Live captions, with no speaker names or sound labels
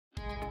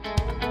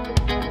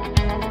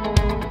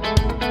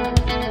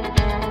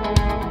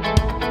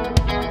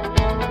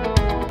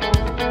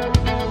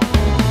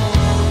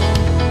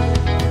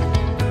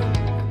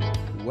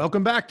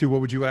Welcome back to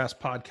What Would You Ask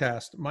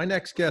podcast. My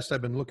next guest,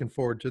 I've been looking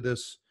forward to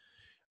this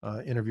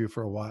interview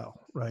for a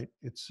while, right?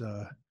 It's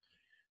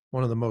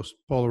one of the most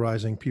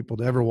polarizing people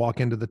to ever walk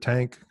into the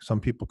tank.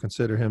 Some people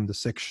consider him the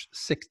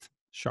sixth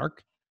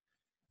shark.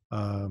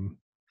 I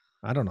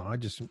don't know.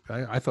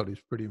 I thought he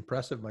was pretty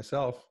impressive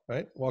myself,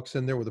 right? Walks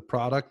in there with a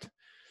product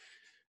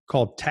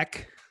called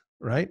tech,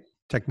 right?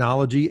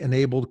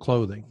 Technology-enabled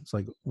clothing. It's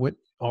like, what?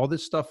 All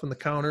this stuff on the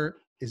counter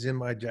is in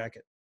my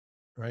jacket,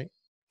 right?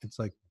 It's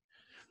like,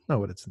 no,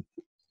 but it's,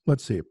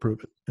 let's see it, prove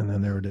it. And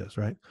then there it is,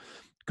 right?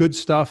 Good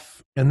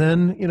stuff. And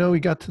then, we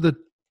got to the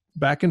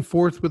back and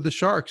forth with the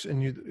sharks,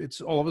 and it's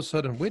all of a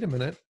sudden, wait a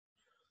minute,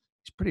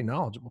 he's pretty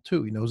knowledgeable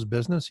too. He knows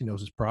business, he knows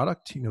his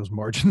product, he knows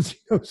margins, he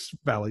knows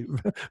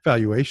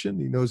valuation,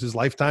 he knows his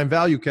lifetime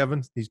value,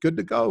 Kevin. He's good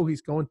to go.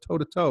 He's going toe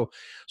to toe.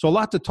 So a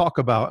lot to talk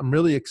about. I'm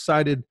really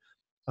excited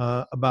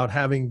about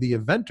having the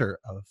inventor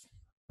of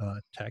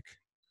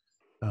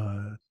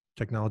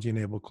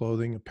technology-enabled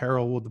clothing,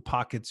 apparel with the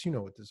pockets,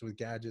 what this with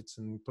gadgets,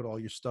 and put all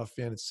your stuff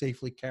in and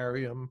safely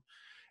carry them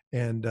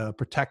and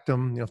protect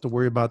them. You don't have to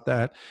worry about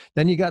that.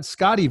 Then you got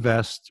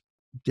ScotteVest.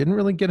 Didn't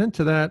really get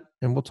into that,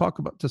 and we'll talk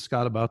to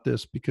Scott about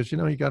this because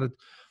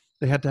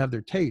they had to have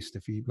their taste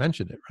if he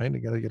mentioned it, right? They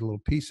got to get a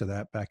little piece of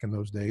that back in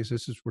those days.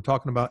 We're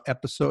talking about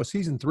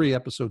season 3,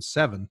 episode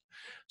 7.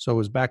 So it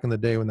was back in the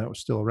day when that was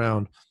still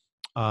around.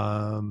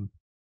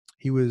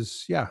 He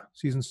was,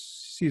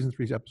 season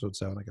 3, episode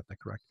 7. I got that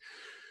correct.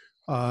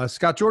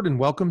 Scott Jordan,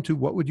 welcome to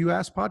What Would You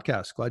Ask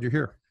podcast. Glad you're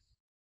here.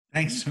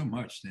 Thanks so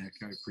much, Nick.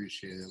 I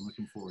appreciate it. I'm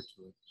looking forward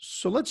to it.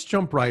 So let's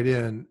jump right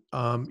in.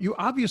 You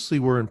obviously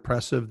were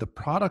impressive. The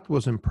product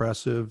was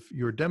impressive.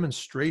 Your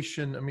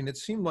demonstration, it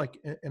seemed like,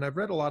 and I've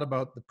read a lot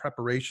about the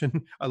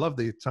preparation. I love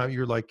the time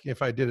you're like,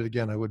 if I did it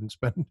again, I wouldn't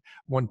spend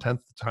 1/10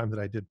 the time that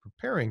I did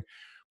preparing.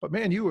 But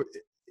man,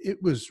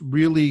 it was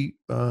really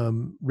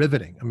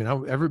riveting.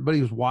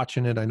 Everybody was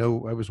watching it. I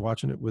know I was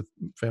watching it with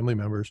family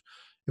members.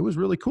 It was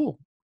really cool.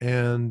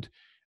 And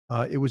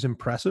it was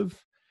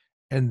impressive.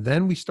 And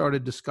then we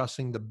started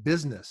discussing the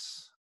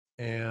business.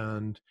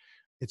 And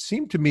it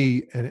seemed to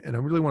me, and I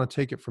really want to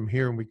take it from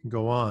here and we can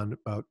go on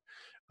about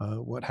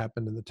what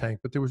happened in the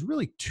tank, but there was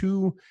really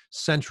 2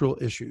 central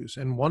issues.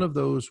 And one of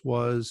those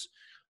was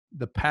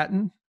the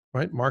patent,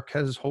 right? Mark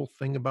has his whole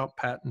thing about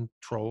patent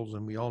trolls,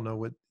 and we all know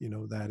what,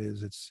 that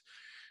is. It's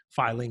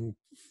filing,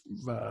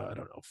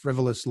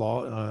 frivolous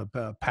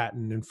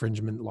patent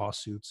infringement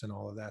lawsuits and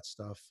all of that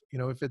stuff.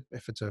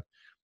 If it's a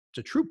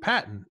true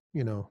patent,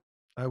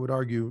 I would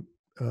argue,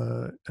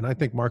 and I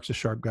think Mark's a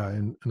sharp guy,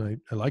 and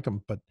I like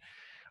him, but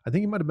I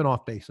think he might have been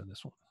off base on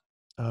this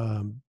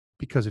one.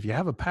 Because if you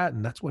have a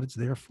patent, that's what it's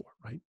there for,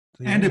 right?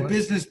 So and a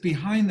business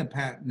behind the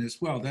patent as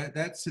well.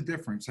 That's the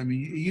difference.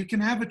 You can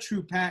have a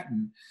true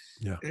patent.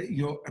 Yeah.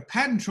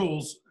 Patent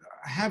trolls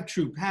have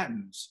true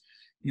patents,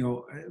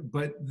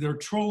 but they're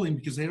trolling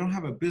because they don't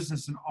have a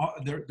business, and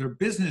their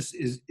business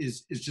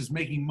is just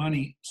making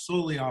money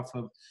solely off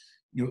of,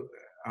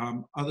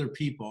 other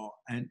people.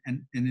 And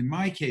in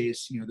my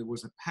case, there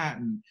was a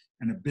patent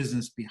and a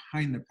business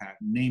behind the patent,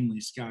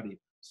 namely ScotteVest.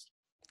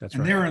 That's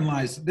and right.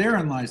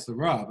 Therein lies the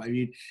rub.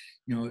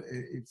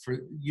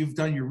 You've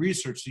done your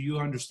research, so you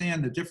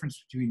understand the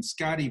difference between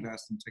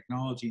ScotteVest and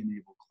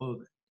technology-enabled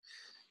clothing.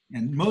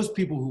 And most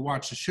people who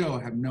watch the show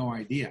have no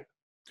idea.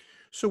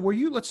 So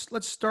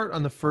let's start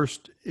on the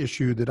first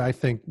issue that I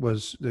think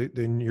was,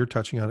 then you're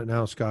touching on it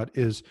now, Scott,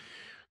 is,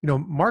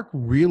 Mark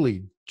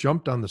really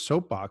jumped on the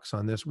soapbox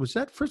on this. Was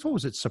that, first of all,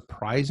 was it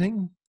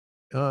surprising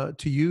to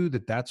you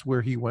that that's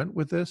where he went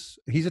with this?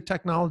 He's a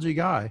technology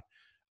guy.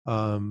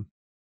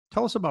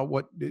 Tell us about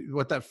what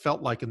that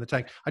felt like in the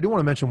tank. I do want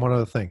to mention one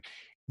other thing.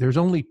 There's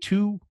only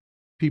 2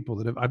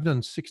 people I've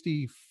done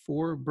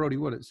 64, Brody,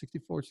 what is it,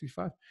 64,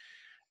 65?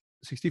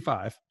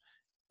 65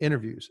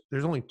 interviews.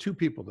 There's only 2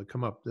 people that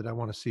come up that I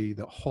want to see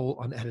the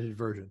whole unedited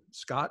version.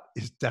 Scott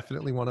is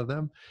definitely one of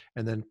them.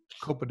 And then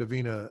Copa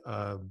Divino,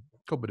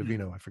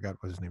 I forgot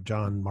what his name,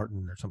 John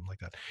Martin or something like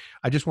that.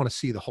 I just want to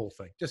see the whole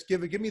thing. Just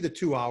give me the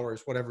 2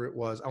 hours, whatever it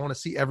was. I want to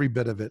see every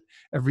bit of it,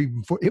 every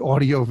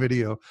audio,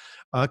 video,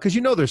 because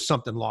there's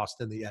something lost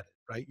in the edit,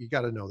 right? You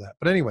got to know that.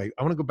 But anyway,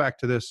 I want to go back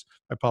to this.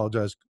 I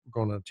apologize for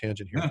going on a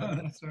tangent here.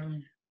 That's all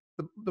right.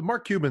 The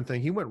Mark Cuban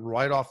thing, he went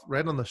right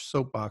on the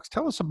soapbox.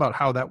 Tell us about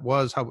how that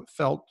was, how it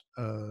felt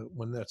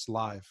when that's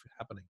live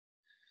happening.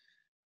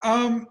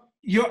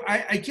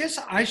 I guess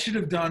I should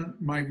have done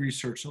my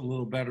research a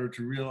little better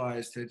to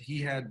realize that he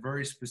had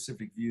very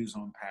specific views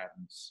on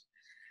patents,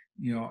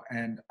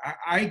 and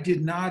I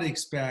did not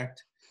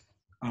expect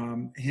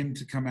him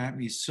to come at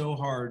me so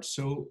hard,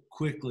 so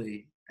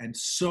quickly, and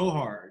so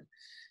hard.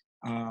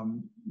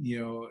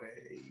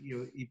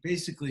 He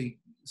basically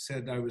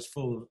said I was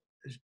full of,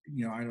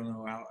 I don't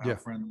know how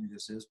friendly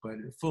this is, but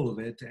full of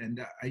it.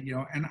 And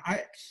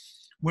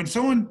when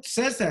someone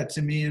says that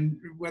to me, and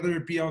whether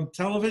it be on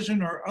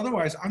television or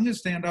otherwise, I'm going to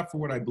stand up for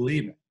what I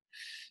believe in.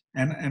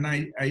 And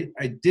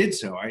I did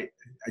so. I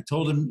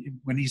told him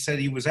when he said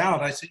he was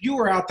out, I said, you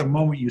were out the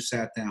moment you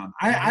sat down.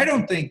 I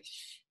don't think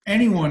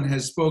anyone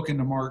has spoken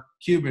to Mark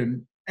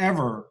Cuban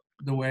ever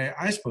the way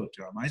I spoke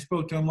to him. I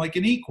spoke to him like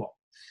an equal,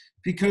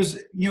 because,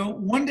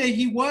 one day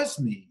he was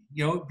me,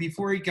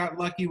 before he got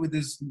lucky with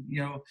his,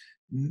 I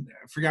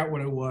forgot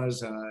what it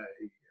was,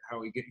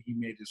 how he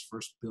made his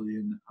first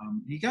billion.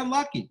 He got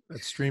lucky.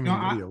 That's streaming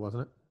video,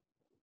 wasn't it?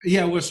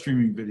 Yeah, it was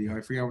streaming video.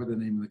 I forgot what the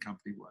name of the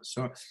company was.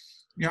 So,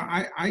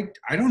 I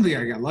don't think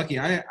I got lucky.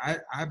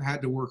 I've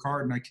had to work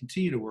hard, and I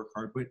continue to work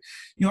hard. But,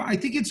 I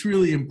think it's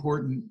really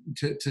important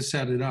to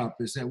set it up,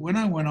 is that when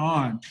I went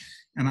on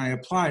and I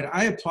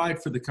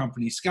applied for the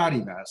company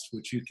ScotteVest,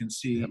 which you can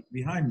see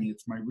behind me.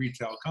 It's my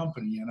retail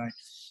company, and I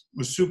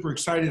was super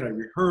excited. I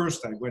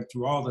rehearsed. I went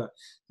through all the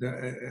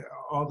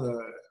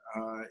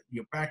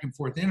back and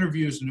forth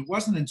interviews, and it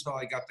wasn't until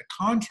I got the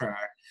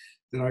contract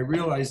that I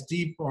realized,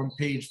 deep on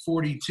page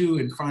 42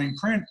 in fine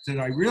print, that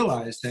I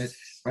realized that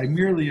by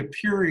merely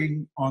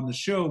appearing on the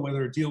show,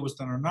 whether a deal was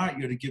done or not,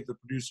 you had to give the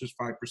producers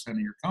 5% of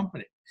your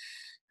company.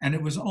 And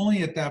it was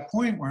only at that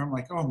point where I'm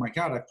like, oh my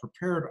God, I've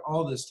prepared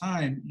all this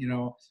time.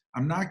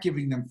 I'm not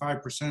giving them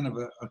 5% of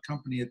a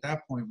company at that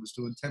point was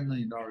doing $10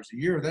 million a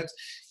year. That's,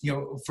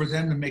 for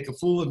them to make a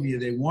fool of me,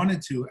 they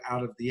wanted to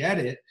out of the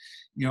edit,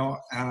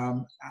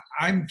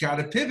 I've got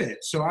to pivot.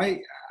 So I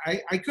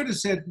could have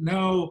said,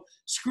 no,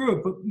 screw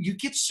it. But you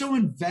get so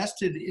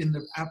invested in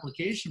the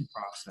application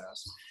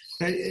process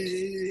that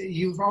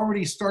you've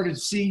already started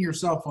seeing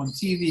yourself on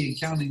TV and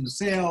counting the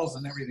sales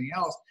and everything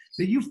else,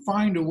 that you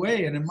find a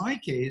way. And in my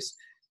case,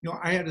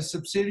 I had a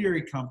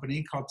subsidiary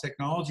company called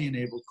Technology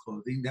Enabled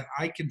Clothing that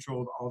I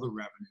controlled all the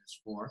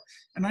revenues for.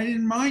 And I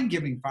didn't mind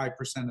giving 5%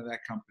 of that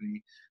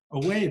company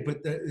away.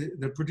 But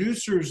the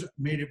producers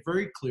made it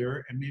very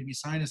clear and made me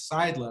sign a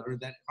side letter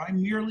that if I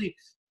merely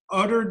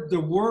uttered the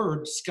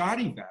word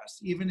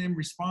ScotteVest, even in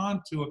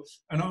response to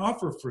an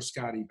offer for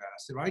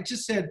ScotteVest, if I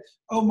just said,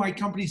 oh, my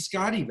company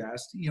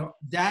ScotteVest,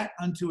 that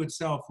unto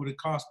itself would have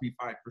cost me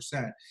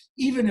 5%,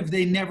 even if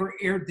they never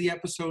aired the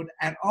episode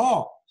at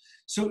all.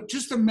 So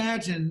just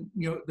imagine,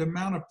 the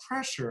amount of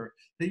pressure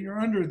that you're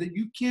under, that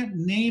you can't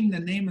name the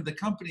name of the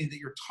company that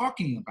you're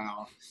talking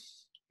about.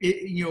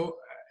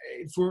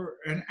 For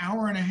an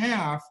hour and a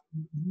half,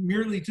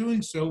 merely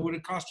doing so would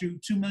have cost you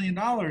 $2 million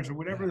or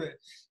whatever.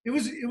 It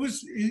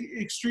was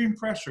extreme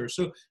pressure.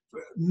 So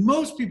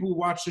most people who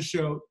watch the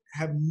show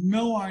have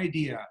no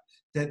idea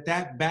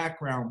that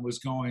background was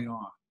going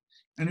on,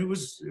 and it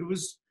was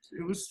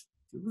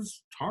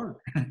hard.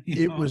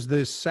 It was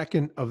the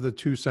second of the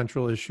two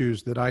central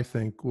issues that I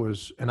think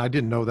was, and I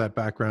didn't know that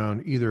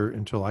background either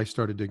until I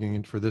started digging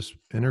in for this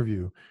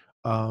interview.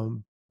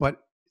 But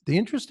the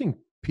interesting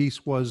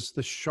piece was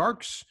the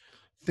Sharks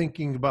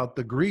thinking about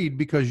the greed,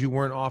 because you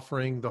weren't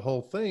offering the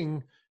whole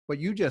thing, but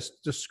you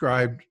just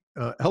described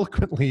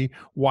eloquently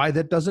why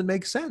that doesn't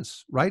make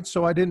sense, right?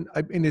 So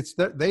it's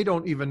that they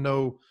don't even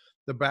know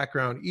the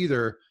background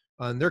either.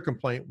 And their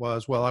complaint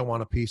was, well, I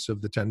want a piece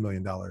of the $10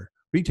 million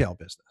retail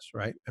business,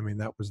 right? I mean,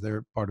 that was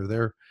their part of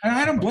their. And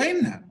I don't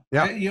blame them.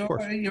 Yeah, of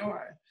course.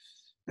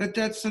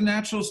 That's a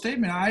natural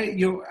statement. I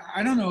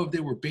don't know if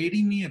they were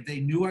baiting me, if they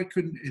knew I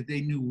couldn't, if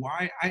they knew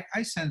why.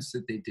 I sensed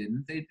that they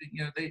didn't.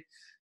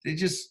 They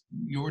just,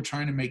 were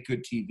trying to make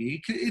good TV.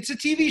 It's a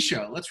TV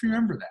show. Let's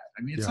remember that.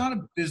 I mean, it's not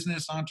a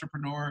business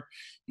entrepreneur.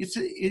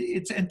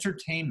 It's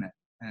entertainment,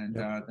 and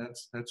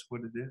that's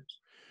what it is.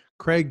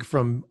 Craig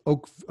from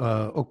Oak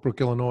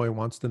Brook, Illinois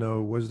wants to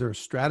know, was there a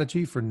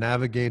strategy for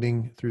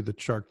navigating through the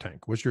Shark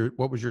Tank?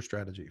 What was your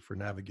strategy for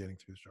navigating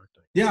through the Shark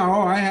Tank? Yeah,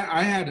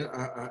 I had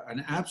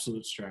an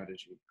absolute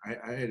strategy.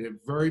 I had it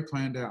very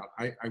planned out.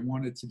 I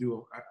wanted to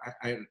do,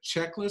 I had a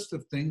checklist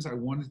of things I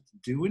wanted to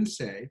do and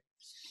say.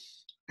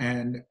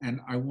 And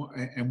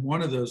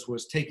one of those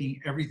was taking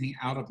everything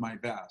out of my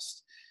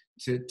vest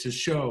to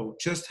show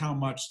just how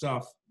much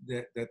stuff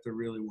that there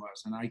really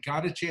was. And I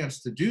got a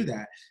chance to do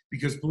that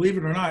because, believe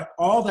it or not,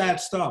 all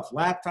that stuff,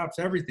 laptops,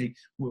 everything,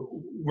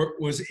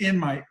 was in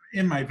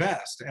my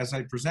vest as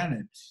I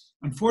presented.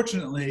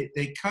 Unfortunately,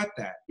 they cut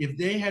that. If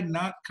they had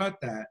not cut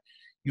that,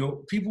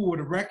 people would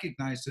have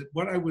recognized that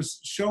what I was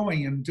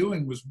showing and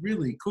doing was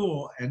really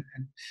cool. And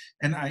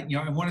I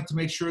wanted to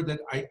make sure that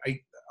I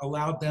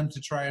allowed them to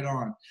try it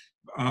on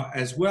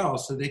as well,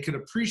 so they could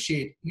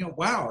appreciate,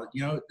 wow,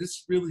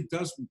 this really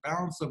does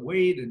balance the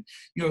weight, and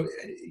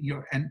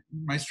and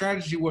my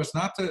strategy was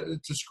not to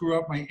screw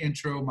up my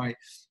intro, my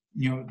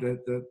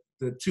the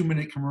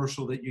 2-minute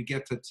commercial that you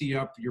get to tee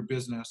up your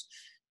business,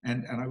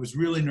 and I was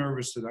really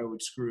nervous that I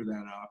would screw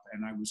that up,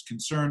 and I was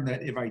concerned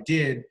that if I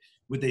did,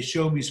 would they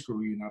show me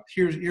screwing up?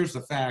 Here's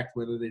the fact,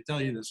 whether they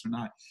tell you this or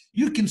not.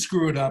 You can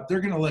screw it up. They're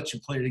going to let you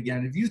play it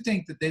again. If you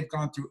think that they've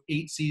gone through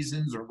 8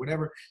 seasons or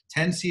whatever,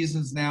 10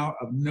 seasons now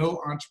of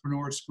no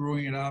entrepreneur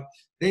screwing it up,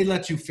 they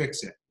let you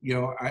fix it.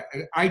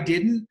 I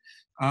didn't.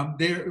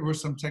 There were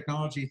some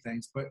technology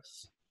things, but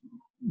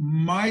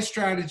my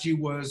strategy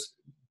was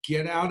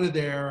get out of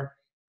there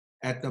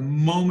at the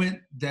moment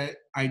that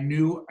I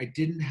knew I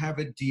didn't have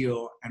a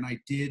deal, and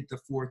I did the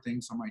 4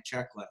 things on my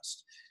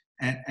checklist.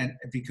 And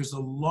because the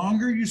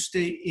longer you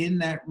stay in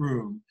that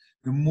room,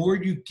 the more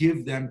you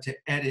give them to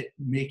edit,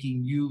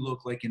 making you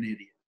look like an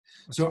idiot.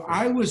 So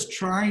I was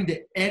trying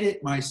to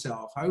edit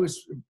myself. I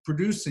was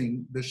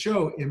producing the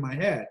show in my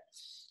head.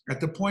 At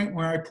the point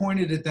where I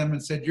pointed at them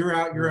and said, "You're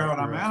out, you're out,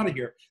 I'm out of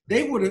here,"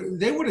 they would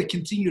have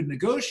continued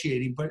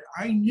negotiating. But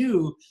I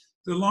knew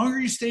the longer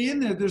you stay in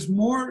there, there's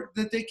more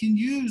that they can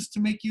use to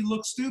make you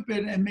look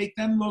stupid and make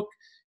them look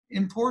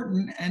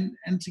important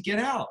and to get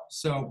out.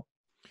 So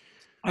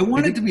I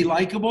wanted to be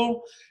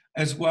likable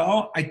as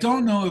well. I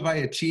don't know if I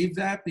achieved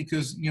that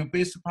because,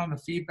 based upon the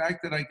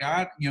feedback that I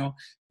got,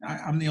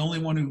 I'm the only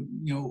one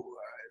who,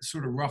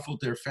 sort of ruffled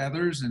their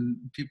feathers, and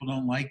people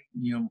don't like,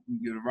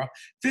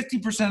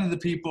 50% of the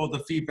people,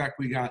 the feedback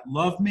we got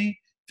loved me,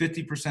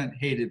 50%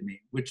 hated me,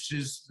 which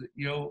is,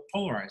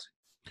 polarizing.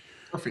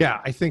 Perfect.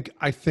 Yeah, I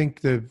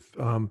think the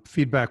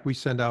feedback we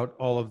send out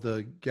all of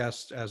the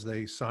guests as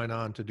they sign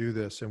on to do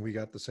this, and we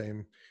got the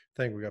same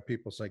thing. We got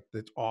people like,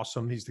 "That's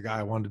awesome. He's the guy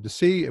I wanted to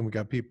see," and we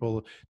got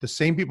people, the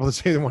same people that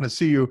say they want to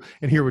see you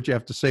and hear what you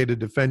have to say to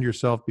defend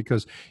yourself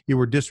because you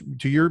were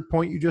to your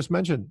point you just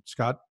mentioned,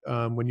 Scott.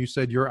 When you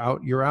said you're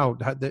out, you're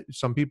out.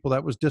 Some people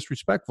that was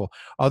disrespectful.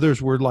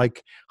 Others were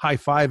like high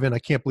five, and I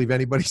can't believe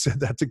anybody said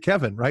that to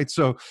Kevin, right?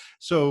 So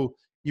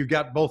you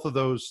got both of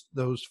those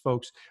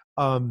folks.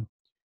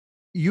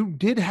 You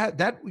did have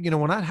that,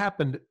 when that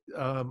happened,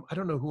 I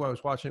don't know who I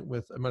was watching it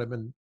with. It might have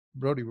been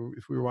Brody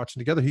if we were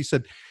watching together. He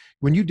said,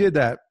 when you did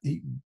that,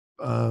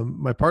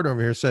 my partner over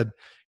here said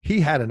he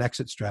had an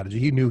exit strategy.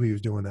 He knew he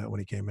was doing that when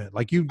he came in.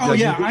 Like you. Oh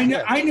yeah,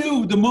 I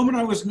knew the moment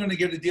I was going to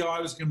get a deal,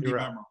 I was going to be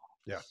memorable.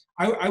 Yeah.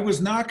 I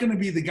was not going to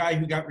be the guy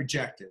who got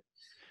rejected.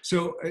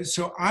 So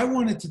I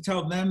wanted to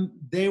tell them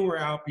they were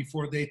out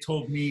before they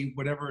told me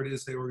whatever it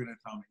is they were going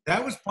to tell me.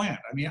 That was planned.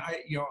 I mean,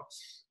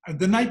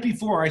 the night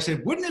before I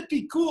said, wouldn't it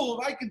be cool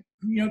if I could,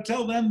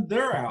 tell them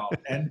they're out?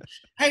 And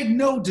I had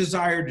no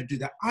desire to do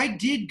that. I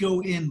did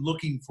go in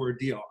looking for a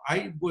deal.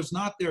 I was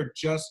not there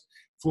just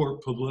for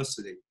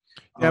publicity.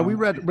 Yeah, we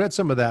read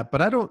some of that,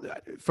 but I don't,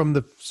 from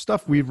the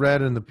stuff we've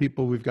read and the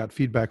people we've got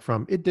feedback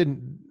from,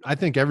 I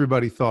think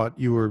everybody thought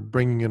you were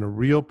bringing in a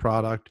real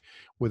product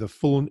with a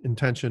full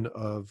intention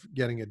of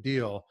getting a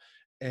deal.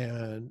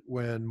 And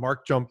when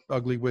Mark jumped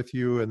ugly with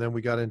you, and then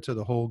we got into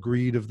the whole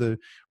greed of the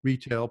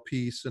retail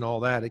piece and all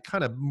that, it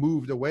kind of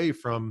moved away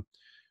from,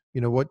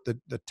 what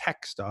the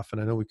tech stuff.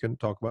 And I know we couldn't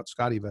talk about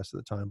ScotteVest at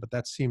the time, but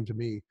that seemed to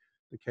me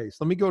the case.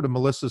 Let me go to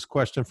Melissa's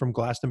question from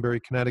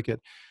Glastonbury,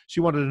 Connecticut. She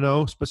wanted to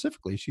know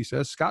specifically, she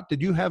says, "Scott,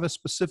 did you have a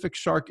specific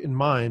shark in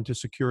mind to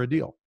secure a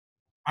deal?"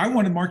 I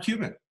wanted Mark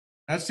Cuban.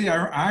 That's the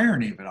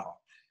irony of it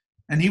all.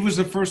 And he was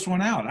the first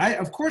one out.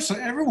 Of course,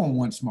 everyone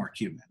wants Mark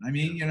Cuban. I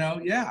mean,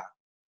 yeah.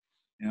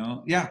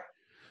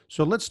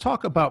 So let's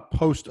talk about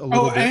Post a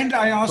little bit. Oh, and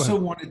I also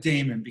wanted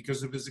Damon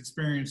because of his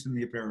experience in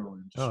the apparel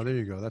industry. Oh, there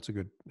you go. That's a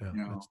good,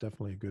 that's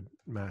definitely a good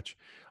match.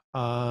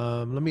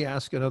 Let me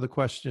ask another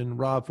question.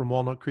 Rob from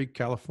Walnut Creek,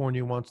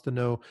 California wants to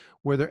know,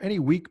 were there any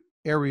weak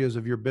areas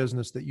of your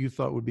business that you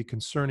thought would be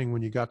concerning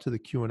when you got to the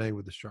Q&A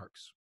with the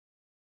Sharks?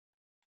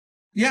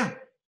 Yeah.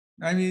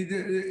 I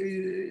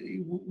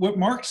mean, what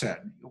Mark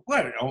said,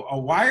 what, a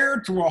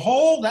wire through a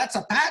hole, that's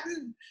a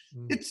patent?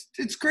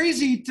 It's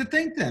crazy to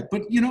think that,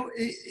 but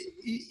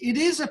it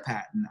is a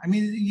patent. I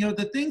mean,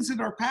 the things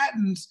that are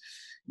patents,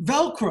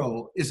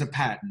 Velcro is a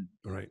patent,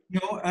 right?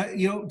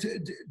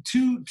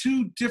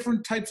 Two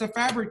different types of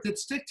fabric that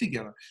stick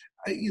together.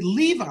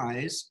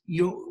 Levi's,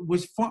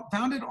 was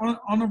founded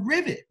on a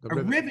rivet.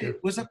 A rivet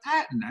was a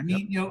patent. I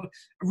mean,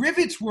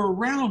 rivets were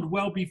around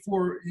well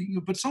before,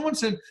 but someone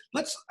said,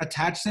 let's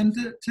attach them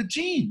to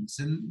jeans,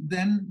 and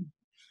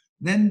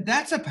then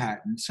that's a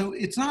patent. So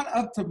it's not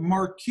up to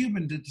Mark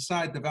Cuban to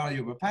decide the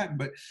value of a patent,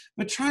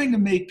 but trying to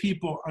make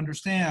people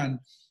understand,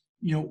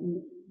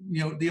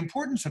 the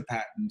importance of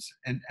patents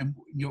and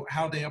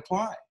how they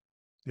apply.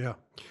 Yeah.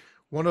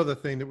 One other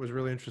thing that was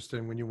really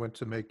interesting when you went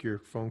to make your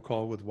phone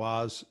call with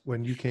Woz,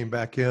 when you came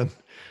back in,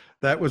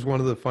 that was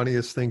one of the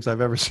funniest things I've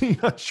ever seen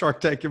on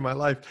Shark Tank in my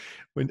life.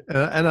 And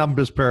I'm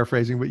just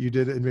paraphrasing what you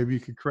did, and maybe you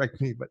could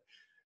correct me, but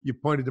you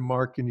pointed to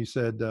Mark and you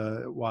said,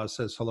 Woz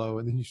says hello.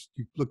 And then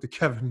you looked at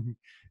Kevin and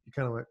you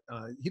kind of went,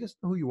 he doesn't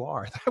know who you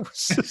are. That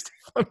was just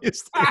the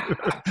funniest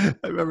thing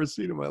I've ever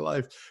seen in my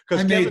life.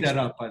 I made that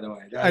up, by the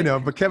way. I know,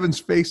 but Kevin's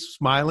face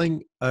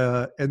smiling,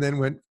 and then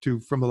went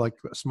from like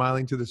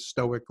smiling to the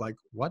stoic, like,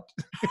 what?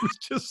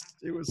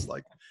 It was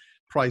like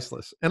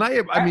priceless. And I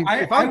mean,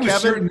 if I'm Kevin,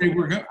 certain they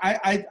were going.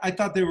 I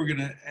thought they were going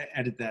to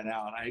edit that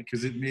out,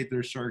 because it made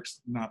their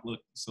sharks not look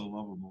so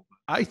lovable.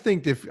 I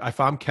think if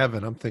I'm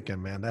Kevin, I'm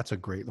thinking, man, that's a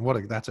great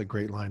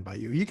line by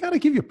you. You got to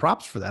give you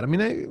props for that. I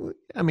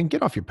mean,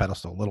 get off your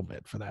pedestal a little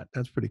bit for that.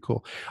 That's pretty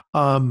cool.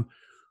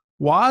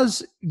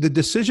 Woz, the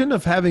decision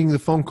of having the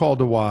phone call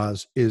to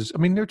Woz is,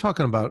 they're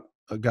talking about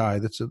a guy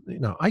that's a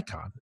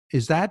icon.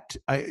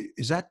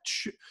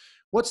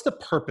 What's the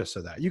purpose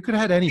of that? You could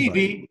have had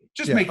anybody. TV,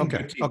 just making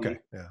good TV. Okay.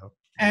 Yeah.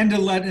 And to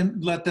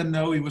let them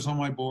know he was on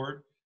my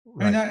board.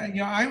 Right.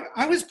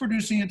 I was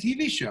producing a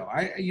TV show.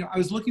 I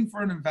was looking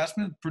for an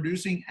investment,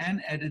 producing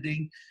and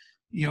editing,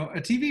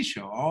 a TV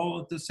show all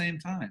at the same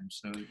time.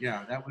 So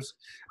yeah, that was,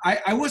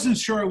 I wasn't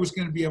sure I was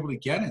going to be able to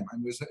get him.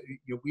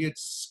 We had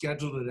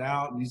scheduled it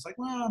out, and he's like,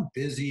 well, I'm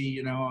busy,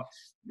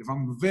 if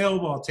I'm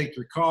available, I'll take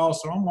your call.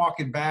 So I'm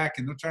walking back,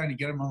 and they're trying to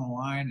get him on the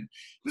line. And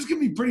it was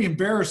going to be pretty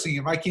embarrassing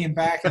if I came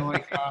back and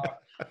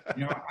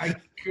I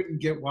couldn't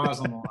get Woz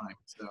on the line.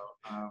 So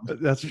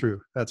that's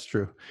true. That's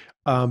true.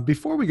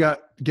 Before we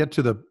get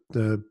to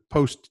the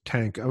post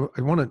tank,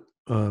 I want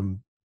to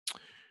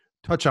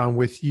touch on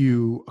with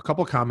you a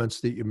couple of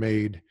comments that you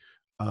made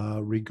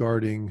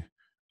regarding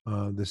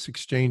this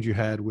exchange you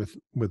had with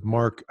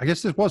Mark. I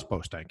guess this was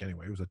post tank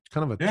anyway. It was a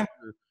kind of a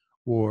Twitter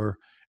war,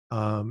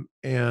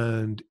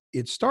 and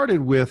it started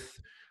with,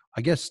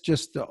 I guess,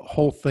 just the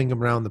whole thing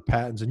around the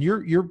patents. And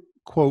your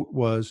quote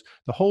was,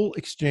 the whole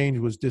exchange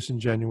was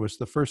disingenuous.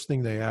 The first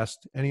thing they ask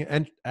any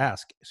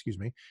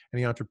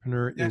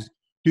entrepreneur is,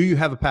 do you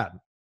have a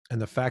patent?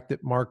 And the fact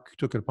that Mark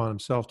took it upon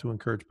himself to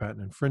encourage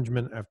patent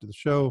infringement after the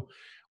show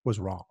was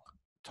wrong.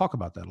 Talk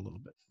about that a little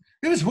bit.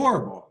 It was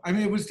horrible. I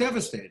mean, it was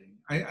devastating.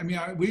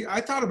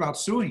 I thought about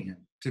suing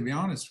him, to be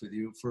honest with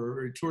you,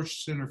 for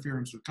tortious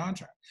interference with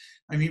contract.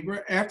 I mean,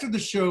 after the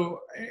show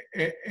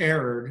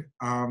aired,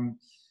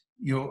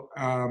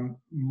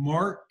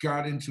 Mark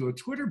got into a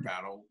Twitter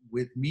battle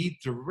with me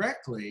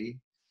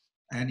directly,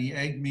 and he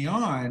egged me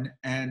on,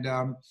 and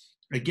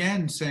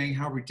again saying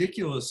how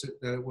ridiculous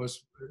that it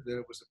was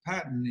a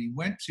patent. And he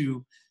went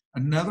to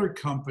another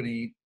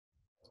company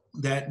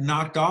that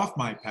knocked off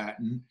my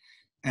patent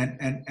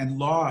and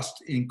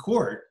lost in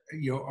court,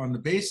 on the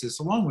basis,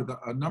 along with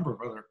a number of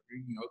other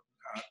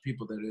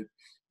people that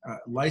had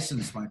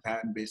licensed my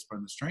patent based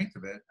on the strength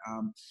of it.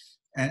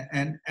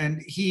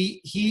 And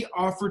he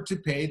offered to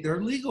pay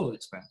their legal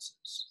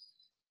expenses.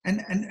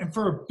 And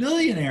for a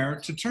billionaire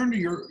to turn to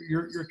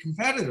your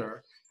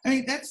competitor, I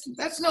mean,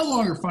 that's no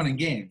longer fun and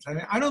games. I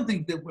mean, I don't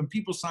think that when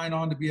people sign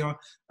on to be a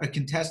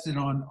contestant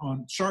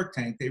on Shark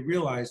Tank, they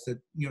realize that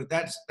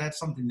that's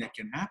something that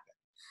can happen.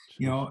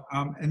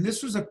 And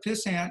this was a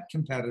pissant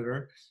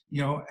competitor,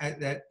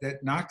 that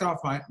knocked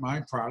off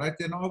my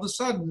product, and all of a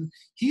sudden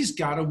he's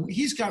got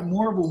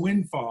more of a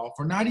windfall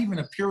for not even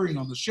appearing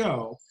on the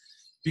show,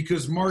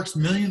 because Mark's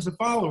millions of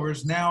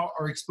followers now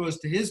are exposed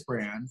to his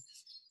brand,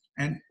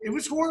 and it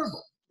was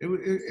horrible.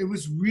 It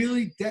was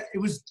really it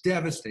was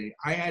devastating.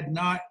 I had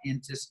not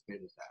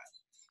anticipated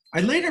that.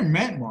 I later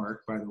met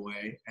Mark, by the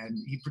way, and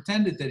he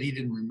pretended that he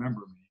didn't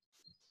remember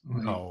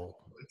me. No.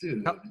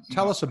 Dude,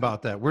 tell us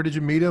about that. Where did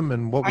you meet him,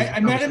 and what was I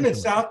met him at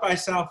South by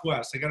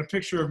Southwest. I got a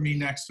picture of me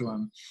next to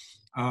him,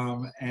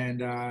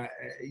 at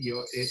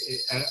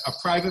a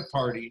private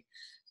party.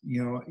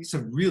 He's a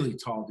really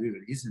tall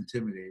dude. He's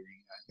intimidating.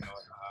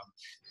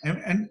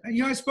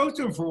 I spoke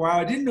to him for a while.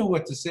 I didn't know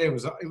what to say. It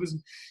was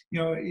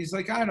he's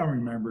like, I don't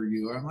remember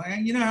you. I'm like,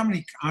 how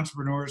many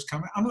entrepreneurs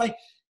come? I'm like,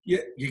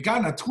 you got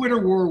in a Twitter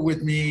war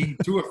with me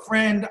through a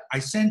friend. I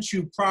sent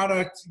you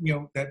product,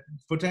 that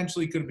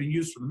potentially could have been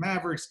used for the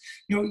Mavericks.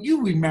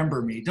 You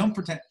remember me. Don't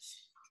pretend.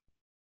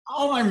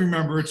 All I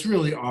remember, it's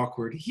really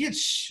awkward. He had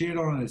shit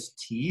on his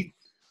teeth.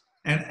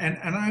 And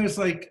I was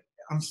like,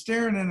 I'm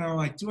staring at him. I'm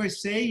like, do I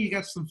say you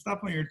got some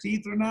stuff on your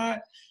teeth or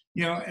not?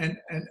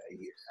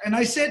 And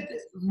I said,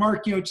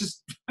 Mark,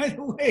 just by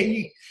the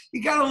way,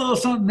 you got a little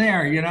something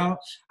there,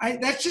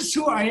 that's just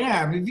who I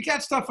am. If you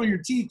got stuff on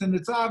your teeth and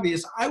it's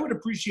obvious, I would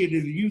appreciate it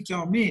if you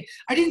tell me.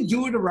 I didn't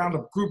do it around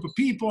a group of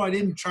people. I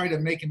didn't try to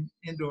make him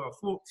into a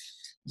fool.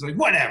 He's like,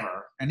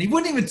 whatever. And he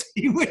wouldn't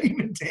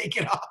even take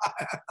it off.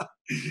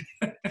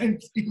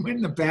 And he went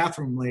in the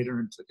bathroom later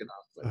and took it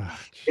off.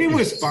 But it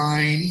was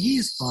fine.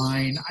 He's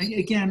fine.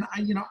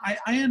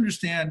 I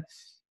understand.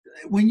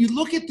 When you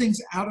look at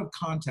things out of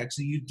context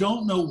and you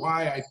don't know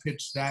why I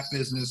pitched that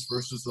business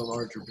versus the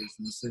larger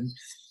business, and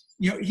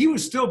he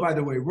was still, by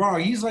the way, wrong.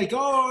 He's like,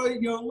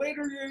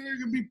 later you're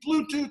gonna be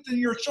Bluetooth in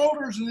your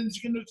shoulders and then it's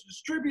gonna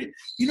distribute.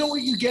 You know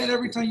what you get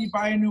every time you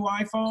buy a new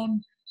iPhone?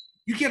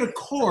 You get a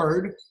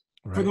cord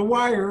for the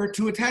wire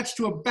to attach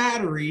to a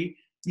battery.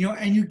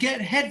 And you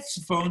get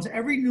headphones.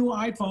 Every new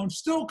iPhone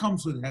still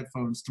comes with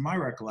headphones, to my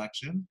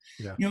recollection.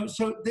 Yeah.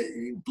 So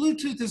the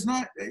Bluetooth is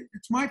not,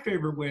 it's my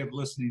favorite way of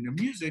listening to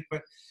music,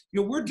 but,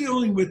 we're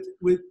dealing with,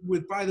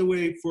 by the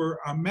way, for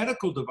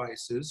medical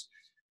devices,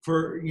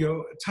 for,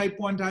 type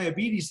 1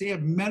 diabetes, they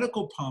have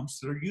medical pumps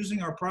that are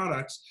using our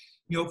products,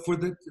 for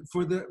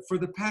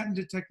the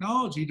patented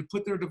technology to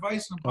put their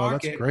device in a pocket. Oh,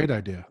 that's a great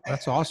idea.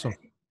 That's awesome.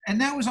 And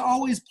that was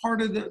always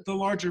part of the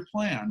larger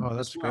plan. Oh,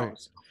 that's great.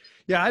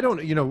 Yeah, I don't,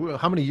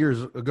 how many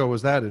years ago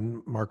was that?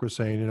 And Mark was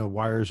saying,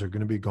 wires are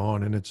going to be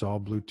gone and it's all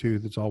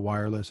Bluetooth, it's all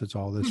wireless, it's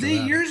all this. It was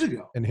 8 years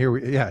ago. And here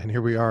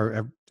we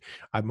are.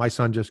 My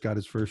son just got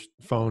his first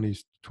phone.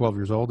 He's 12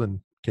 years old and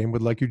came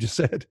with, like you just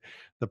said,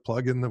 the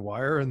plug in the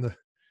wire and the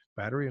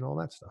battery and all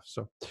that stuff.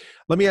 So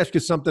let me ask you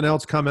something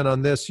else, comment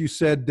on this. You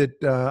said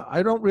that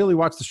I don't really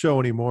watch the show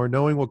anymore.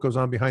 Knowing what goes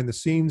on behind the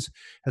scenes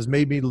has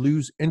made me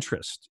lose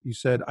interest. You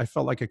said, I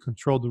felt like I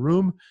controlled the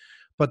room,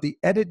 but the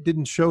edit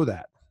didn't show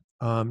that.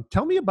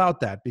 Tell me about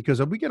that,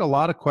 because we get a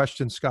lot of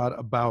questions, Scott,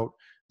 about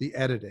the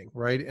editing,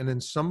 right? And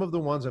then some of the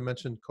ones I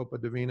mentioned, Copa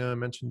Divina, I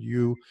mentioned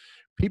you,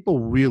 people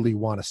really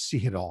want to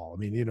see it all. I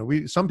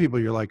mean, some people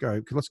you're like, all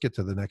right, let's get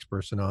to the next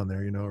person on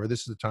there, or this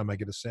is the time I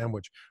get a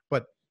sandwich.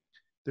 But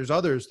there's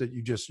others that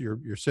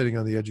you're sitting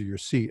on the edge of your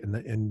seat,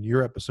 and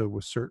your episode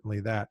was certainly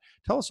that.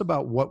 Tell us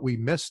about what we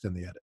missed in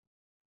the edit.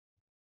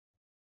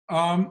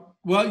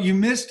 Well, you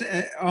missed.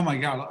 Oh my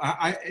God!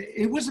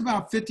 It was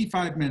about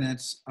 55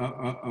 minutes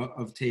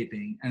of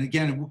taping, and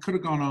again, it could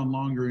have gone on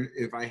longer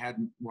if I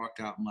hadn't walked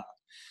out and left.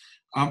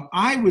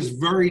 I was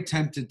very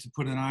tempted to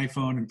put an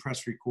iPhone and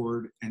press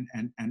record and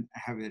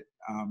have it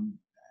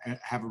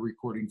have a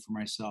recording for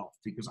myself,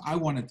 because I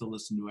wanted to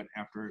listen to it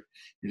after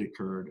it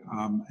occurred.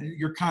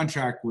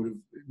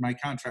 My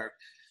contract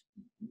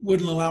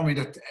wouldn't allow me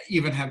to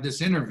even have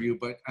this interview,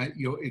 but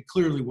it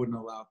clearly wouldn't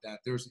allow that.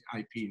 There's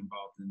IP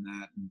involved in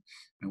that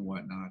and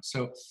whatnot.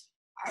 So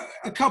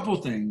a couple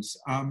things.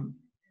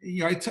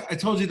 I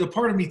told you the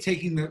part of me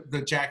taking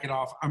the jacket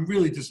off, I'm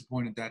really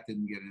disappointed that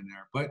didn't get in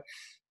there. But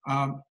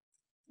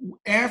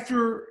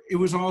after it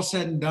was all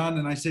said and done,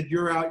 and I said,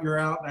 you're out. And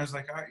I was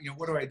like,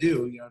 what do I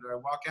do? Do I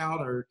walk out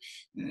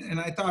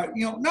and I thought,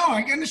 no,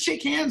 I'm going to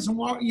shake hands and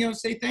walk,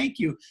 say thank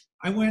you.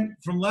 I went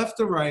from left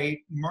to right.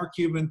 Mark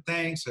Cuban,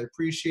 thanks. I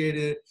appreciate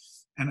it.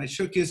 And I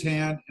shook his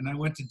hand, and I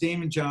went to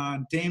Damon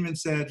John. Damon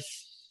said,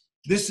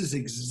 this is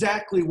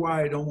exactly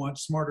why I don't want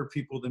smarter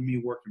people than me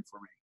working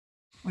for me.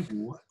 I'm like,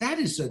 what? That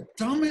is the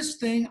dumbest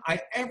thing I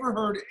ever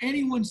heard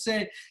anyone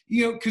say,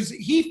 because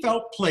he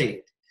felt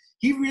played.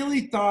 He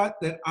really thought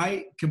that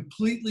I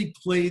completely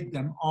played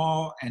them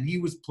all, and he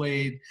was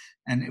played,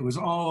 and it was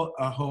all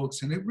a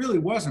hoax, and it really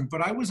wasn't.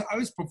 But I was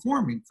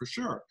forming for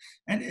sure.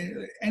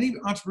 And any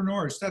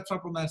entrepreneur who steps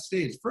up on that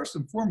stage, first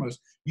and foremost,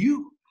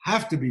 you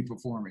have to be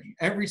performing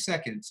every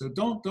second. So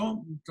don't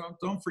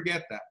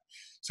forget that.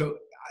 So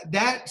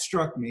that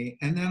struck me,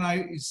 and then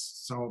I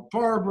saw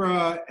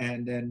Barbara,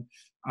 and then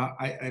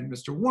I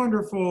Mr.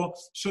 Wonderful,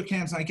 shook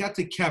hands. I got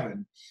to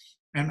Kevin.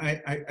 And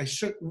I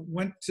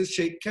went to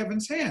shake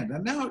Kevin's hand.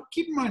 And now,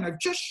 keep in mind, I've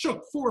just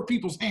shook 4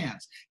 people's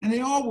hands, and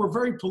they all were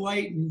very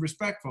polite and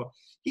respectful.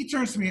 He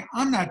turns to me,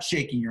 I'm not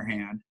shaking your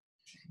hand.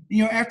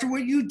 After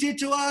what you did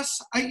to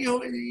us, I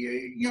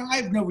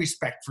have no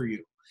respect for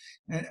you.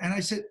 And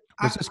I said,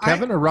 was this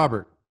Kevin or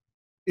Robert?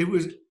 It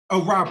was,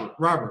 Robert,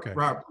 okay.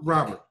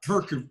 Robert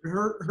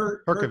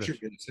Herkovich.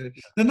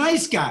 The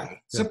nice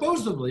guy,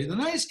 supposedly the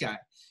nice guy.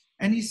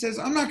 And he says,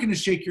 I'm not going to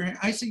shake your hand.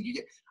 I said,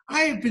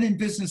 I have been in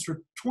business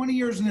for 20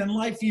 years and in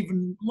life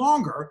even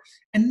longer,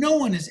 and no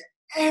one has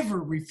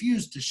ever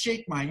refused to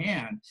shake my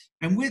hand.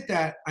 And with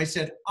that, I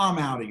said, I'm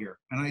out of here.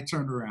 And I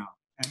turned around.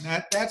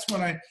 And that's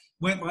when I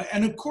went.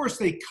 And of course,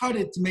 they cut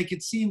it to make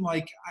it seem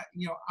like,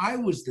 I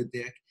was the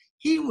dick.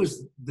 He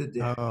was the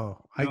dick.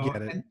 Oh, I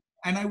get it.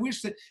 And I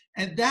wish that,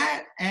 and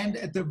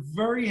at the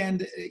very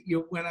end,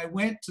 when I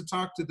went to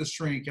talk to the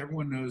shrink,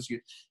 everyone knows you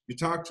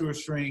talk to a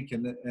shrink,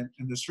 and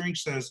the shrink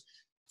says,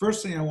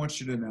 first thing I want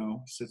you to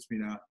know, sits me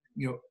down,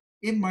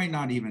 it might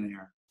not even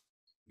air,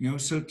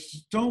 so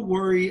don't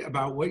worry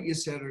about what you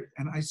said.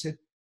 And I said,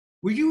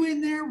 were you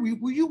in there?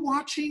 Were you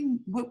watching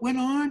what went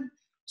on?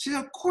 She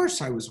said, of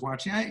course I was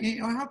watching.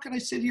 How could I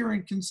sit here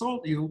and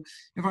consult you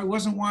if I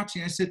wasn't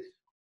watching? I said,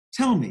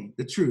 tell me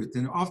the truth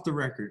and off the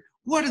record,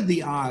 what are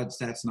the odds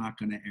that's not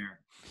going to air?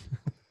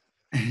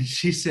 And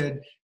she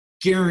said,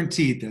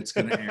 guaranteed that's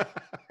going to air.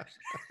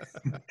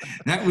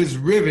 That was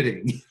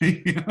riveting.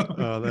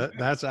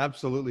 That's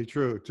absolutely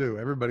true too.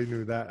 Everybody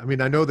knew that. I mean,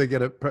 I know they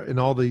get it, and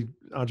all the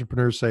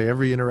entrepreneurs say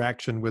every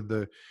interaction with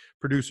the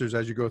producers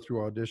as you go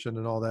through audition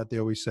and all that, they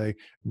always say,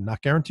 not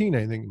guaranteeing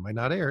anything, it might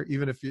not air.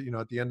 Even if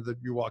at the end of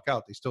you walk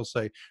out, they still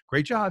say,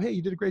 great job. Hey,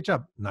 you did a great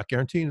job. Not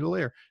guaranteeing it'll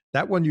air.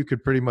 That one you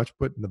could pretty much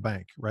put in the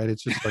bank, right?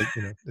 It's just like,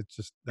 it's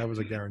just, that was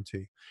a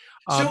guarantee.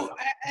 So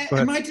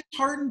am I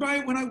disheartened by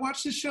it when I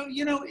watch the show?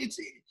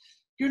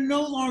 You're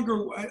no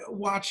longer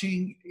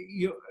watching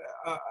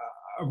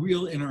a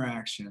real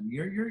interaction.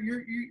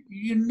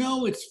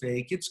 It's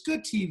fake. It's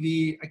good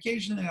TV.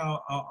 Occasionally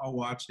I'll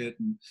watch it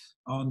and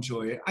I'll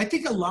enjoy it. I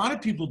think a lot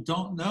of people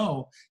don't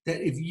know that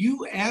if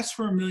you ask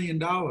for $1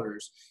 million,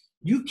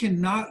 you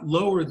cannot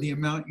lower the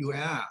amount you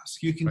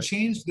ask. You can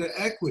change the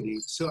equity.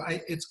 So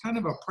it's kind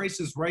of a Price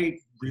is Right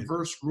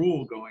reverse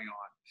rule going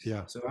on.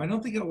 Yeah. So I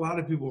don't think a lot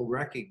of people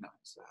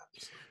recognize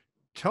that.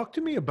 Talk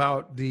to me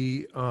about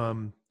the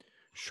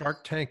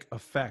Shark Tank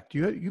effect.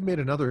 You made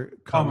another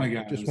comment. Oh my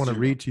God! I just want to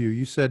read to you.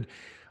 You said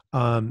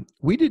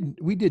we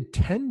did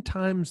 10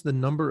 times the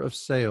number of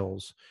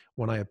sales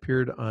when I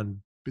appeared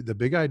on The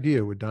Big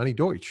Idea with Donnie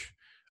Deutsch,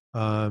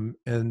 and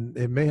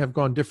it may have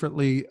gone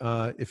differently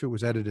if it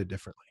was edited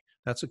differently.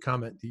 That's a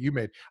comment that you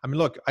made. I mean,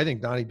 look, I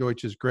think Donnie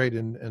Deutsch is great,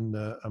 and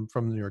I'm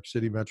from the New York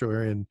City metro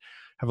area and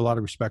have a lot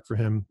of respect for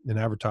him in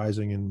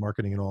advertising and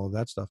marketing and all of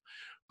that stuff.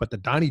 But the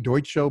Donnie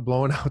Deutsch show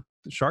blowing out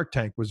the Shark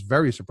Tank was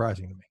very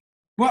surprising to me.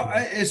 Well,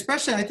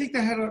 especially, I think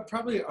they had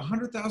probably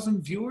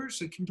 100,000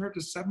 viewers compared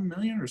to 7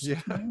 million or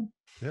 6 million.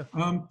 Yeah.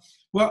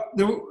 Well,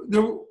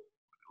 there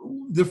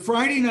the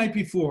Friday night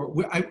before,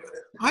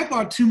 I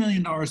bought $2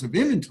 million of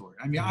inventory.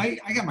 I mean, I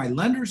got my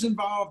lenders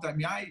involved. I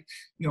mean,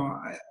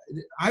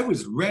 I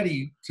was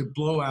ready to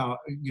blow out,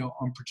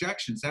 on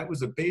projections. That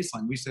was a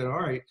baseline. We said, all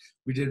right,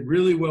 we did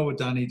really well with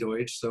Donny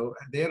Deutsch. So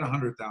they had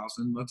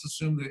 100,000. Let's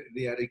assume that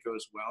the edit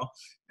goes well.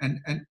 And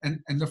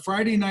the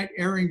Friday night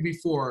airing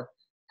before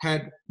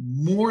had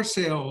more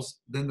sales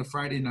than the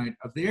Friday night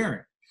of the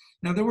airing.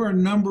 Now, there were a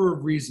number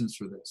of reasons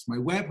for this. My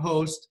web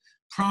host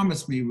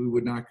promised me we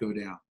would not go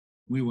down.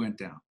 We went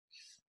down,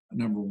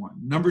 number one.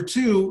 Number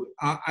two,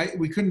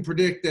 we couldn't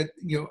predict that,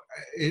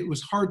 it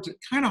was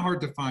kind of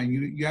hard to find.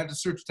 You had to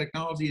search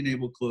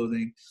technology-enabled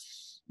clothing,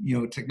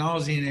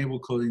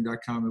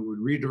 technologyenabled.com. It would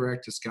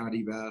redirect to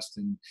ScotteVest.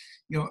 And,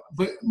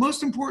 but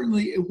most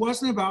importantly, it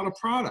wasn't about a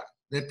product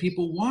that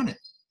people wanted.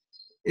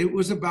 It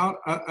was about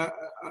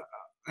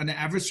an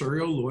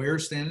adversarial lawyer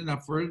standing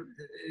up for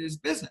his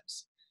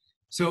business.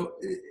 So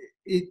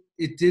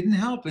it didn't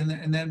help.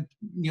 And then,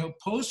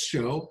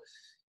 post-show,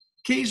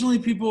 occasionally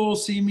people will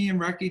see me and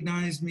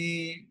recognize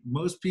me.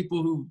 Most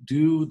people who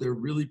do, they're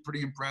really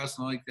pretty impressed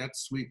and like,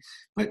 that's sweet.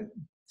 But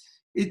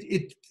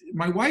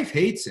my wife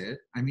hates it.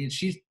 I mean,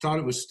 she thought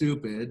it was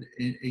stupid.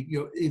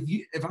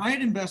 If I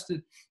had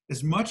invested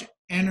as much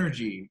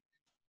energy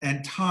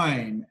and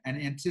time and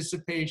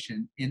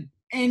anticipation in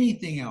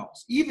anything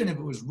else, even if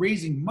it was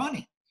raising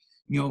money,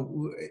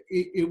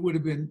 it would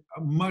have been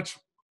a much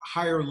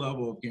higher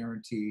level of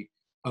guarantee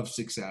of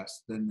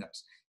success than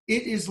this.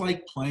 It is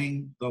like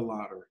playing the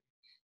lottery.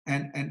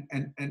 And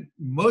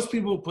most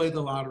people who play the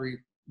lottery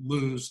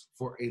lose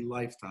for a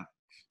lifetime.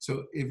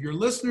 So if your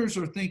listeners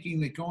are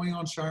thinking that going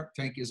on Shark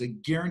Tank is a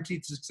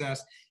guaranteed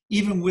success,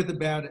 even with a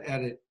bad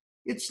edit,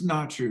 it's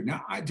not true.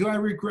 Now, do I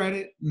regret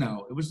it?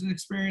 No. It was an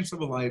experience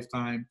of a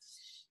lifetime.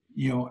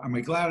 Am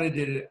I glad I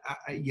did it?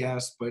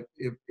 Yes. But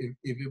if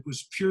it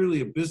was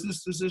purely a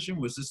business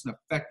decision, was this an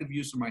effective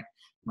use of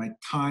my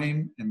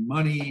time and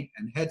money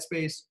and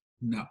headspace?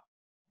 No.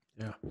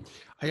 Yeah.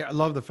 I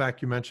love the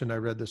fact you mentioned, I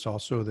read this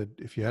also, that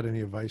if you had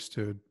any advice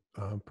to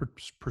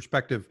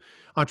prospective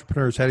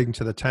entrepreneurs heading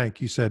to the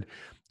tank, you said,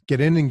 get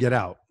in and get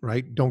out,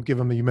 right? Don't give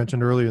them, you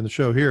mentioned earlier in the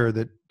show here,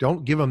 that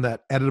don't give them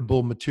that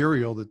editable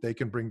material that they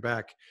can bring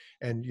back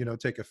and,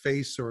 take a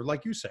face, or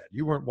like you said,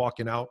 you weren't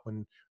walking out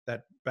when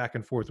that back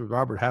and forth with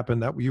Robert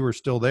happened, that you were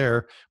still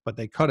there, but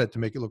they cut it to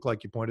make it look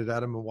like you pointed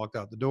at him and walked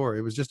out the door.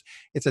 It was just,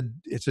 it's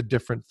a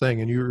different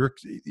thing. And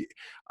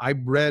I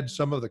read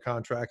some of the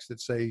contracts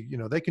that say,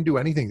 they can do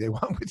anything they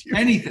want with you.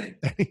 Anything.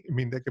 I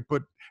mean, they could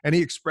put any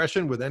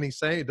expression with any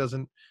say. It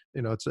doesn't,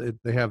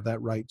 they have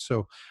that right.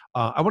 So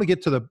I want to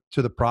get to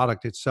the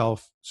product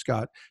itself.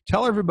 Scott,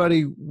 tell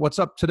everybody what's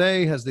up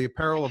today. Has the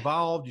apparel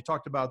evolved? You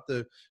talked about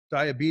the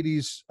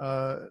diabetes.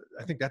 I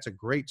think that's a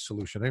great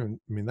solution.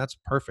 I mean, that's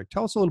perfect.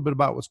 Tell us a little bit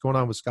about what's going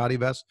on with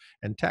ScotteVest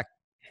and tech.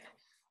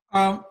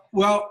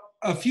 Well,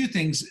 a few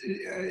things.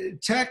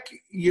 Tech,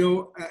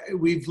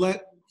 we've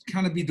let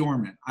kind of be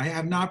dormant. I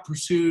have not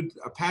pursued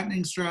a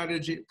patent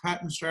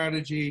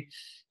strategy.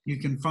 You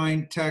can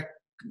find tech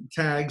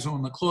tags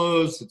on the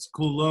clothes. It's a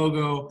cool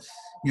logo.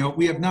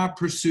 We have not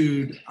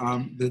pursued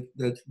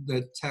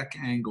the tech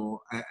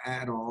angle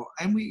at all,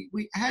 and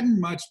we hadn't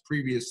much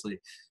previously.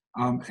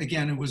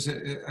 Again, it was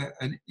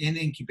an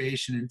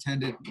incubation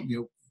intended,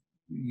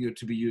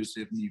 to be used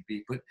if need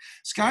be. But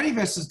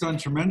ScotteVest has done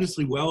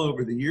tremendously well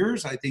over the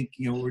years. I think,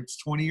 it's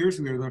 20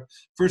 years. We are the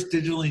first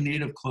digitally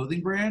native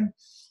clothing brand,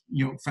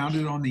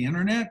 founded on the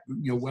internet,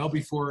 well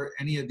before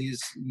any of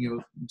these,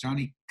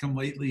 Johnny come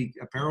lately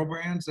apparel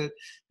brands that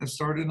have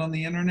started on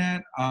the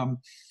internet.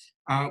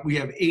 We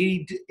have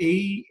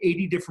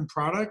 80 different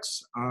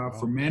products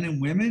for men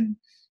and women.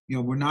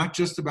 We're not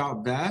just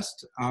about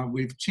vest.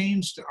 We've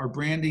changed our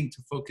branding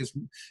to focus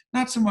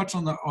not so much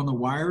on the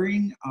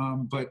wiring,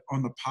 but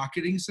on the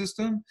pocketing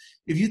system.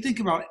 If you think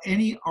about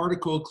any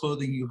article of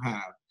clothing you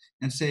have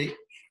and say,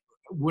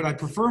 would I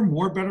prefer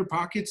better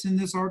pockets in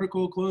this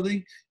article of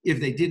clothing if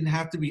they didn't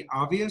have to be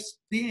obvious?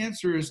 The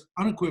answer is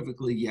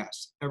unequivocally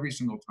yes, every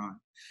single time.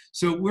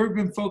 So we've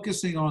been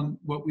focusing on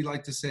what we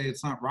like to say,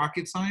 it's not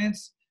rocket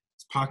science,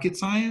 it's pocket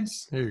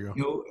science. There you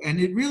go. And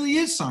it really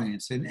is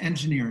science and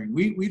engineering.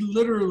 We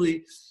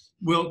literally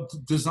will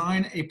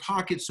design a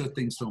pocket so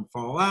things don't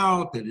fall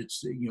out, that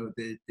it's,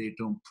 that they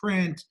don't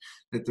print,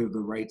 that they're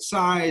the right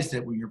size,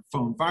 that when your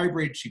phone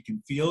vibrates, you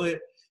can feel it,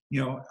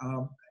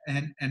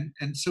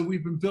 and so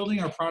we've been building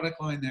our product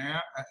line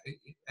there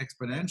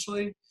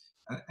exponentially,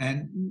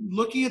 and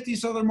looking at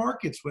these other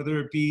markets, whether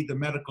it be the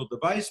medical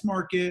device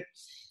market,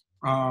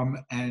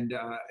 and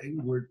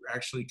we're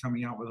actually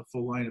coming out with a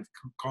full line of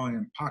calling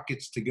them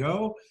pockets to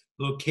go,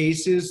 little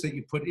cases that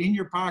you put in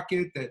your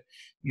pocket that,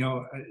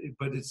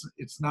 but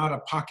it's not a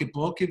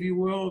pocketbook, if you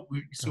will.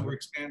 So we're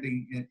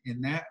expanding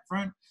in that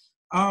front.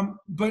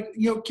 But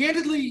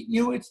candidly,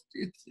 it's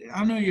I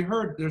don't know, you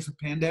heard there's a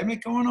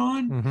pandemic going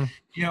on, mm-hmm.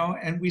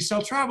 And we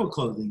sell travel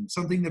clothing,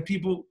 something that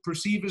people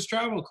perceive as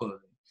travel clothing.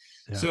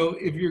 Yeah. So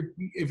if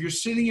you're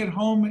sitting at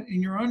home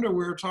in your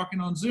underwear talking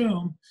on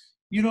Zoom,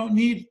 you don't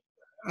need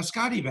a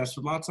ScotteVest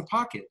with lots of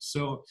pockets.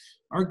 So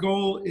our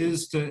goal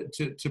is to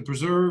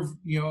preserve,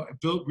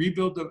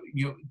 rebuild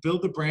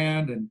build the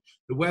brand and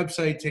the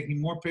website,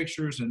 taking more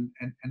pictures, and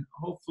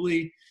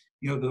hopefully,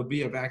 there'll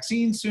be a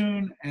vaccine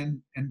soon,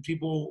 and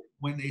people,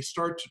 when they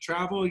start to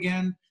travel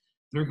again,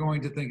 they're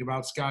going to think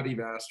about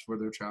ScotteVest for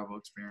their travel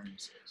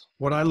experiences.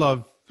 What I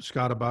love,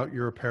 Scott, about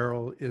your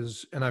apparel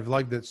is, and I've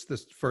liked this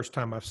first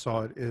time I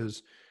saw it,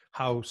 is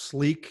how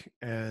sleek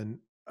and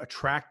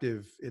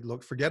attractive it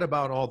looked. Forget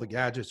about all the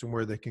gadgets and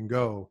where they can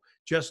go.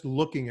 Just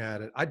looking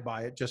at it, I'd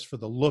buy it just for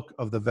the look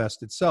of the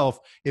vest itself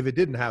if it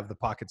didn't have the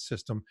pocket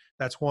system.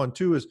 That's one.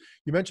 Two is,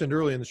 you mentioned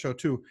early in the show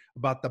too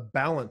about the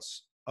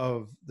balance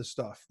of the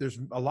stuff. There's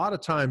a lot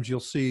of times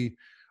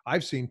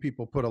I've seen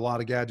people put a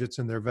lot of gadgets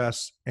in their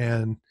vests,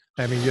 and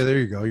I mean, yeah, there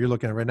you go. You're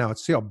looking at it right now.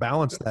 See how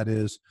balanced that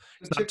is.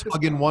 It's not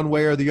tugging one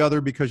way or the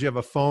other because you have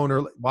a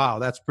phone wow,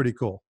 that's pretty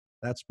cool.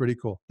 That's pretty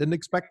cool. Didn't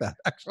expect that,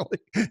 actually.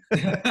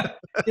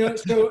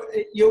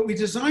 We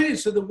designed it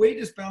so the weight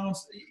is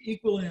balanced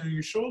equally on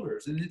your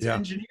shoulders, and it's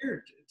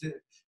engineered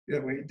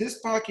that way. This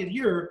pocket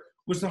here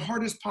was the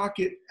hardest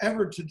pocket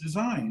ever to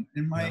design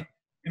in my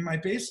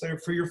base layer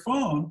for your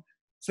phone,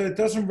 so it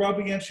doesn't rub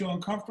against you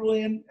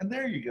uncomfortably. And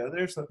there you go.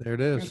 There it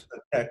is. There's the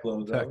tech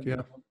logo. Tech,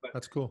 yeah,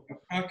 that's cool.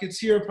 Pockets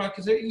here,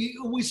 pockets there.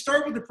 We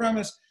start with the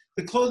premise: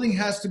 the clothing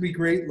has to be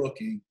great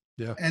looking.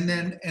 Yeah. And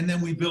then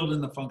we build in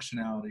the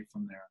functionality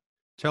from there.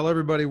 Tell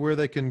everybody where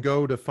they can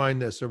go to find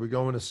this. Are we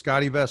going to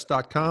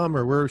ScotteVest.com,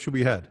 or where should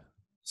we head?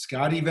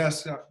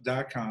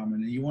 ScotteVest.com.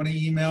 And you want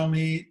to email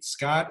me,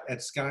 Scott at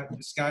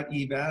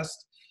ScotteVest.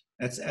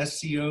 That's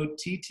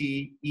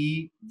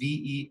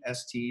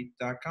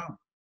ScotteVest.com.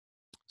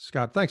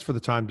 Scott, thanks for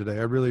the time today.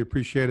 I really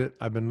appreciate it.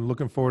 I've been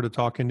looking forward to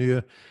talking to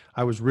you.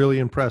 I was really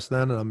impressed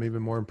then, and I'm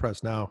even more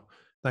impressed now.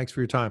 Thanks for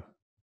your time.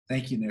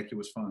 Thank you, Nick. It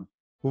was fun.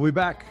 We'll be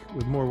back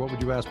with more What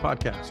Would You Ask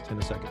podcast in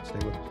a second.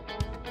 Stay with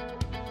us.